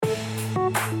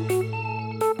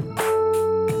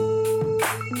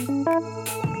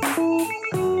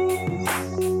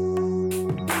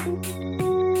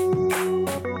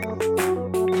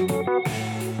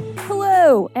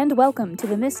welcome to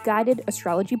the Misguided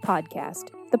Astrology Podcast,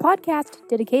 the podcast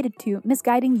dedicated to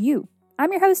misguiding you.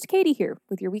 I'm your host, Katie, here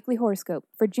with your weekly horoscope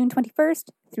for June 21st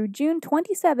through June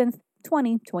 27th,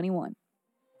 2021.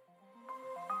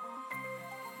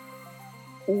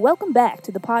 Welcome back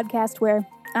to the podcast where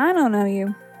I don't know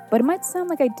you, but it might sound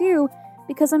like I do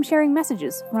because I'm sharing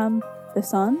messages from the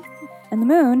sun and the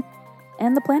moon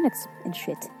and the planets and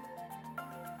shit.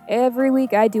 Every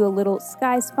week I do a little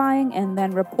sky spying and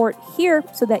then report here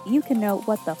so that you can know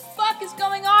what the fuck is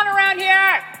going on around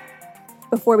here!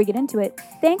 Before we get into it,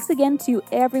 thanks again to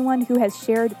everyone who has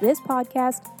shared this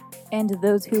podcast and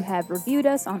those who have reviewed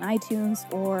us on iTunes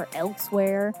or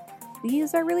elsewhere.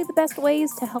 These are really the best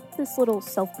ways to help this little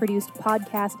self-produced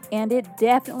podcast, and it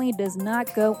definitely does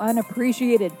not go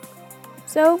unappreciated.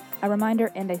 So, a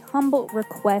reminder and a humble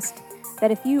request that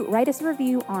if you write us a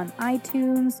review on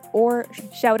iTunes or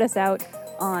shout us out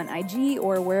on IG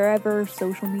or wherever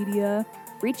social media,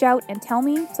 reach out and tell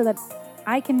me so that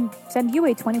I can send you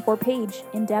a 24-page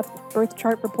in-depth birth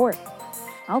chart report.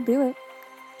 I'll do it.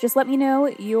 Just let me know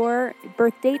your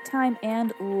birth date, time,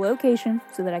 and location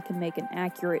so that I can make an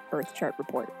accurate birth chart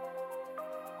report.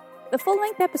 The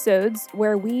full-length episodes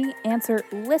where we answer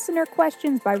listener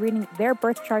questions by reading their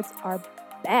birth charts are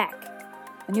back.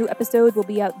 A new episode will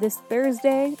be out this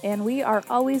Thursday, and we are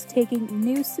always taking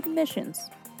new submissions.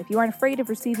 If you aren't afraid of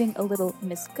receiving a little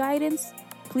misguidance,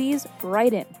 please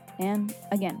write in. And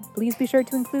again, please be sure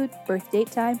to include birth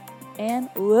date, time, and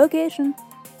location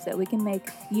so that we can make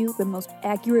you the most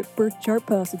accurate birth chart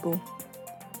possible.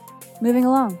 Moving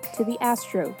along to the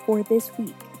astro for this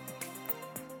week.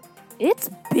 It's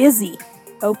busy,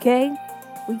 okay?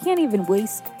 We can't even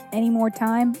waste any more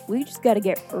time. We just gotta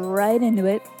get right into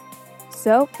it.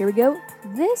 So, here we go.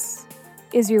 This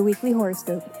is your weekly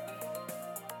horoscope.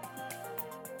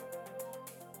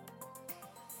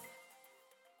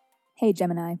 Hey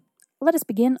Gemini, let us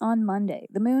begin on Monday.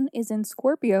 The moon is in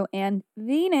Scorpio and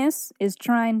Venus is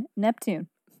trine Neptune.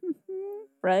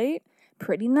 Right?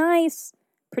 Pretty nice.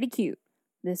 Pretty cute.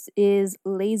 This is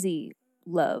lazy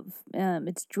love.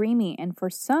 It's dreamy and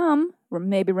for some,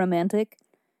 maybe romantic.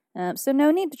 So no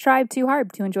need to try too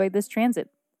hard to enjoy this transit.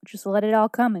 Just let it all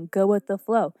come and go with the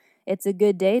flow. It's a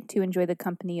good day to enjoy the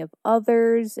company of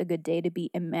others, a good day to be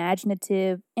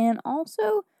imaginative, and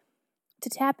also to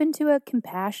tap into a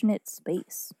compassionate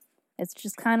space. It's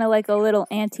just kind of like a little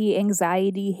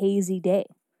anti-anxiety, hazy day.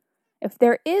 If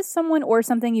there is someone or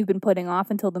something you've been putting off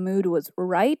until the mood was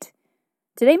right,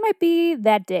 today might be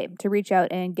that day to reach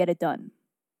out and get it done.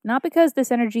 Not because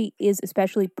this energy is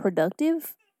especially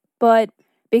productive, but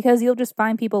because you'll just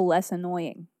find people less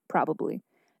annoying, probably.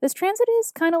 This transit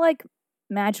is kind of like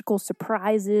magical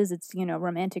surprises. It's,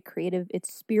 romantic, creative.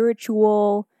 It's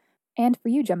spiritual. And for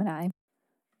you, Gemini,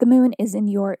 the moon is in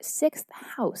your 6th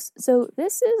house. So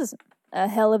this is a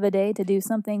hell of a day to do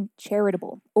something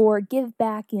charitable or give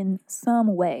back in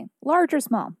some way, large or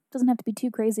small. Doesn't have to be too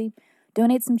crazy.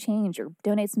 Donate some change or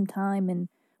donate some time and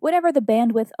whatever the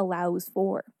bandwidth allows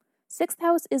for. 6th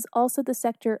house is also the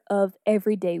sector of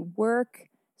everyday work.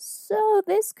 So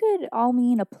this could all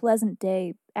mean a pleasant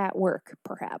day at work,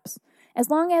 perhaps. As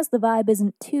long as the vibe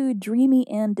isn't too dreamy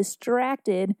and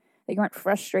distracted, that you aren't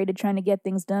frustrated trying to get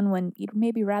things done when you'd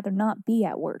maybe rather not be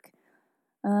at work.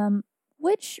 But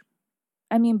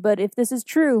if this is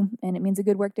true, and it means a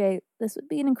good work day, this would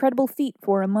be an incredible feat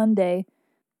for a Monday.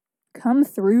 Come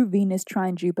through, Venus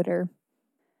trine Jupiter.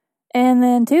 And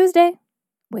then Tuesday,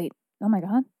 oh my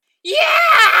god.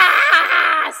 Yes!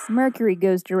 Mercury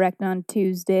goes direct on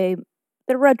Tuesday.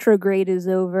 The retrograde is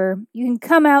over. You can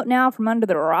come out now from under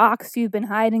the rocks you've been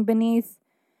hiding beneath.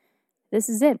 This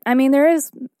is it. There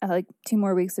is 2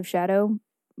 more weeks of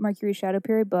Mercury shadow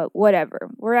period, but whatever.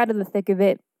 We're out of the thick of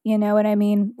it. You know what I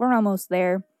mean? We're almost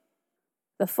there.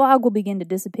 The fog will begin to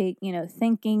dissipate.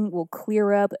 Thinking will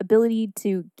clear up. Ability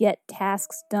to get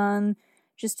tasks done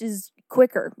just is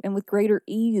quicker and with greater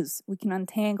ease. We can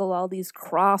untangle all these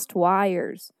crossed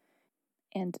wires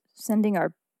and sending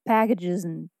our packages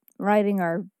and writing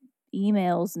our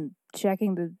emails and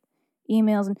checking the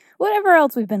emails and whatever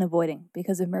else we've been avoiding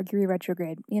because of Mercury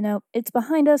retrograde. It's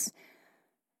behind us.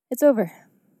 It's over.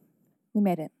 We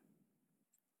made it.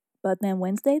 But then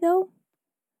Wednesday, though,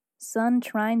 Sun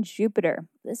trine Jupiter.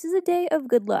 This is a day of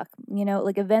good luck.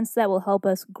 Events that will help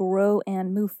us grow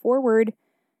and move forward.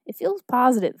 It feels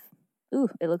positive. Ooh,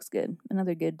 it looks good.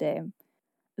 Another good day.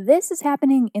 This is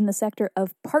happening in the sector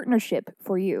of partnership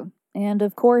for you. And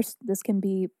of course, this can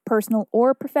be personal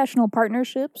or professional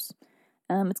partnerships.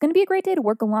 It's going to be a great day to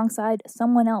work alongside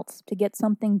someone else to get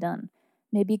something done.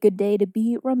 Maybe a good day to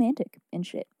be romantic and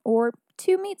shit. Or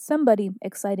to meet somebody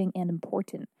exciting and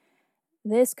important.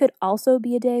 This could also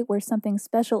be a day where something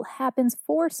special happens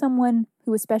for someone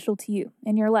who is special to you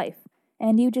in your life,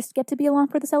 and you just get to be along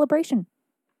for the celebration.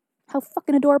 How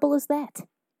fucking adorable is that?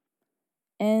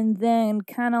 And then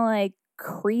kind of like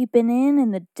creeping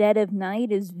in the dead of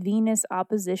night is Venus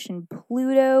opposition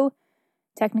Pluto.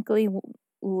 Technically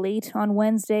late on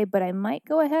Wednesday, but I might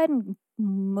go ahead and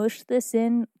mush this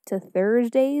in to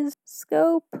Thursday's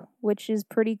scope, which is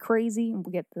pretty crazy. We'll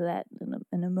get to that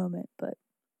in a moment, but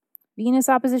Venus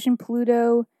opposition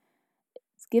Pluto,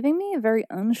 it's giving me a very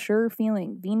unsure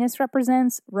feeling. Venus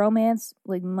represents romance,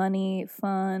 like money,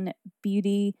 fun,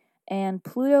 beauty, and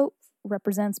Pluto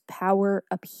represents power,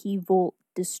 upheaval,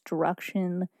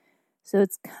 destruction. So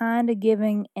it's kind of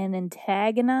giving an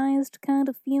antagonized kind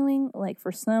of feeling. Like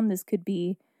for some, this could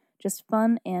be just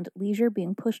fun and leisure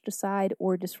being pushed aside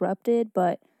or disrupted,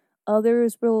 but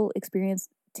others will experience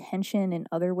tension in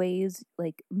other ways,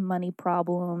 like money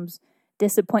problems,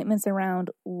 disappointments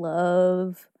around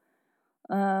love,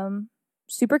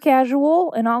 super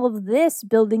casual, and all of this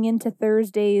building into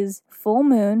Thursday's full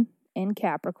moon in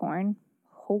Capricorn.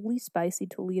 Holy spicy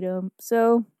Toledo.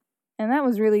 So, and that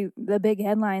was really the big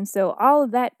headline. So all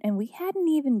of that, and we hadn't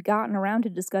even gotten around to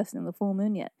discussing the full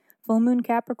moon yet. Full moon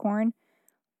Capricorn.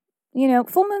 You know,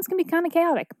 full moons can be kind of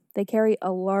chaotic. They carry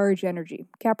a large energy.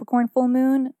 Capricorn full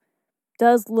moon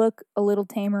does look a little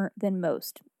tamer than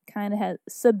most. Kind of has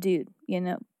subdued, you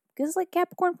know, because like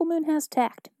Capricorn full moon has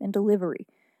tact and delivery.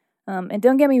 And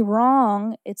don't get me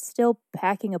wrong, it's still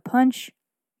packing a punch,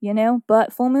 you know,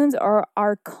 but full moons are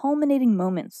our culminating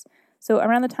moments. So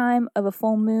around the time of a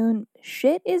full moon,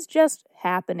 shit is just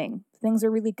happening. Things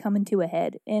are really coming to a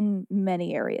head in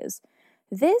many areas.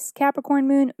 This Capricorn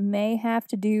moon may have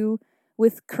to do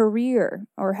with career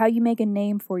or how you make a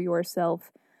name for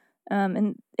yourself.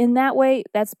 And in that way,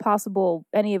 that's possible.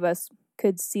 Any of us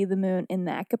could see the moon in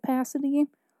that capacity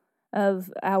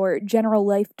of our general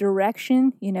life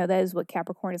direction. You know, that is what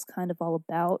Capricorn is kind of all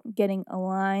about, getting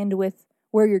aligned with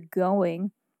where you're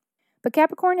going. But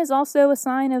Capricorn is also a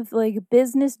sign of like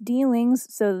business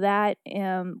dealings, so that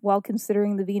while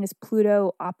considering the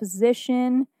Venus-Pluto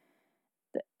opposition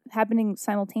happening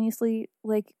simultaneously,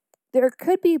 like there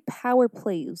could be power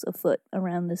plays afoot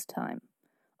around this time.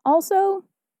 Also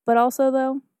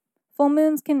though, full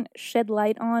moons can shed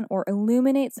light on or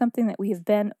illuminate something that we have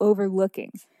been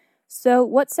overlooking. So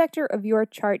what sector of your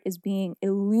chart is being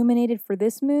illuminated for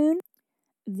this moon?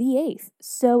 The 8th.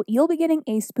 So you'll be getting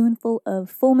a spoonful of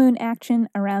full moon action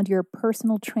around your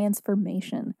personal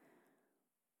transformation.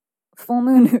 Full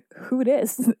moon, who it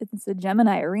is? It's a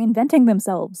Gemini reinventing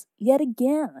themselves yet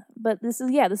again. But this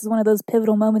is one of those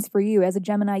pivotal moments for you as a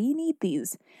Gemini. You need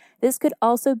these. This could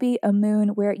also be a moon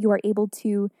where you are able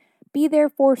to be there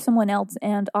for someone else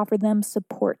and offer them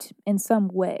support in some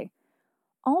way.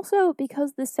 Also,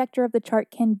 because this sector of the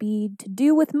chart can be to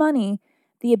do with money,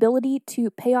 the ability to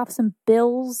pay off some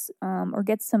bills or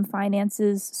get some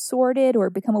finances sorted or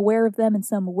become aware of them in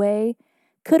some way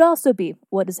could also be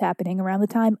what is happening around the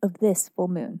time of this full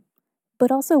moon.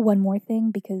 But also one more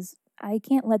thing, because I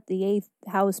can't let the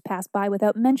 8th house pass by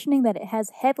without mentioning that it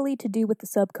has heavily to do with the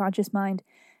subconscious mind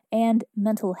and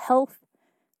mental health.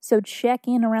 So check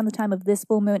in around the time of this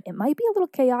full moon. It might be a little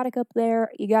chaotic up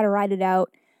there. You got to ride it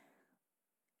out.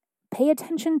 Pay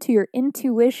attention to your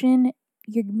intuition.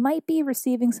 You might be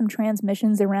receiving some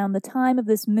transmissions around the time of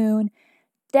this moon.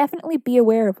 Definitely be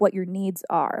aware of what your needs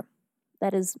are.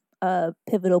 That is a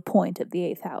pivotal point of the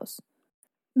 8th house.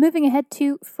 Moving ahead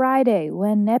to Friday,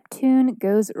 when Neptune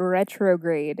goes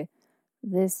retrograde.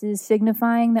 This is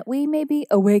signifying that we may be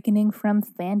awakening from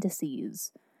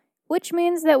fantasies, which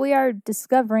means that we are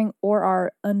discovering or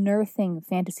are unearthing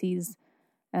fantasies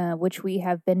which we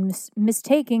have been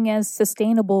mistaking as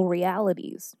sustainable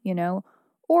realities, you know,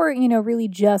 or, you know, really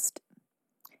just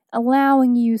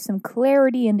allowing you some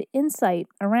clarity and insight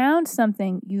around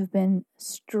something you've been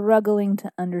struggling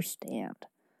to understand.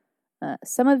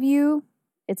 Some of you,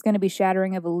 it's going to be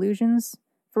shattering of illusions.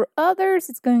 For others,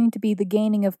 it's going to be the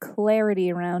gaining of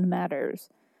clarity around matters.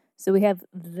 So we have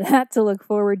that to look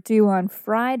forward to on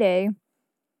Friday.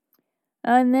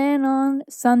 And then on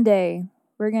Sunday,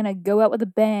 we're going to go out with a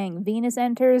bang. Venus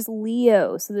enters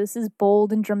Leo. So this is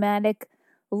bold and dramatic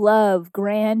love,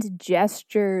 grand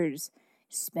gestures,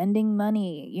 spending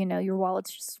money. You know, your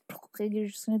wallet's you're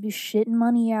just going to be shitting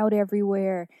money out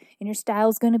everywhere. And your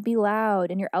style's going to be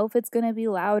loud. And your outfit's going to be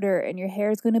louder. And your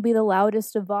hair's going to be the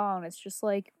loudest of all. And it's just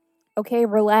like, okay,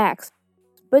 relax.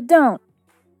 But don't.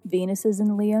 Venus is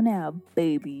in Leo now,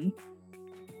 baby.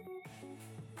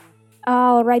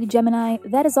 Alrighty, Gemini,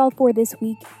 that is all for this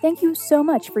week. Thank you so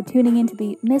much for tuning into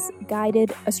the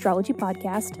Misguided Astrology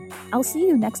Podcast. I'll see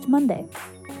you next Monday.